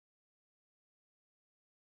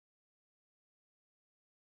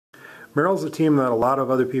Merrill's a team that a lot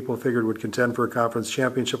of other people figured would contend for a conference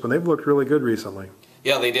championship, and they've looked really good recently.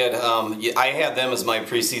 Yeah, they did. I had them as my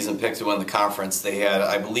preseason pick to win the conference. They had,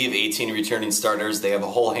 I believe, 18 returning starters. They have a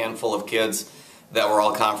whole handful of kids that were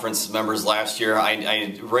all conference members last year.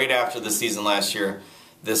 Right after the season last year,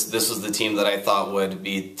 this was the team that I thought would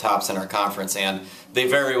be tops in our conference, and they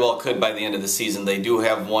very well could by the end of the season. They do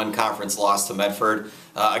have one conference loss to Medford,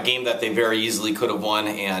 a game that they very easily could have won,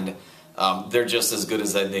 and they're just as good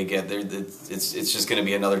as they get. It's just going to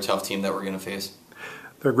be another tough team that we're going to face.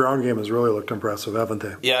 Their ground game has really looked impressive, haven't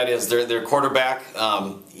they? Yeah, it is. Their quarterback,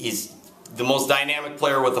 he's the most dynamic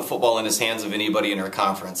player with the football in his hands of anybody in our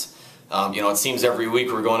conference. It seems every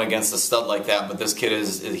week we're going against a stud like that, but this kid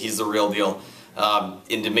he's the real deal.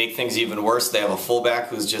 And to make things even worse, they have a fullback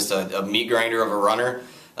who's just a meat grinder of a runner.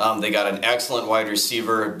 They got an excellent wide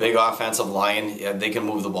receiver, big offensive line. Yeah, they can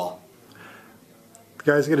move the ball. The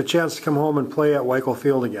guys get a chance to come home and play at Weichel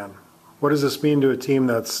Field again. What does this mean to a team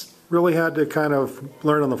that's really had to kind of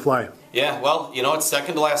learn on the fly? Yeah, well, it's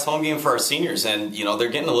second to last home game for our seniors, and they're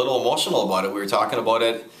getting a little emotional about it. We were talking about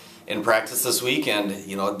it in practice this week, and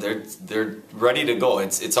they're ready to go.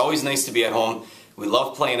 It's always nice to be at home. We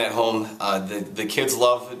love playing at home. The kids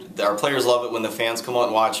love it. Our players love it when the fans come out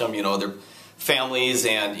and watch them. Their families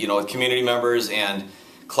and community members and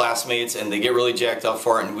classmates, and they get really jacked up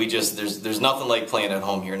for it. And there's nothing like playing at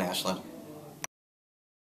home here in Ashland.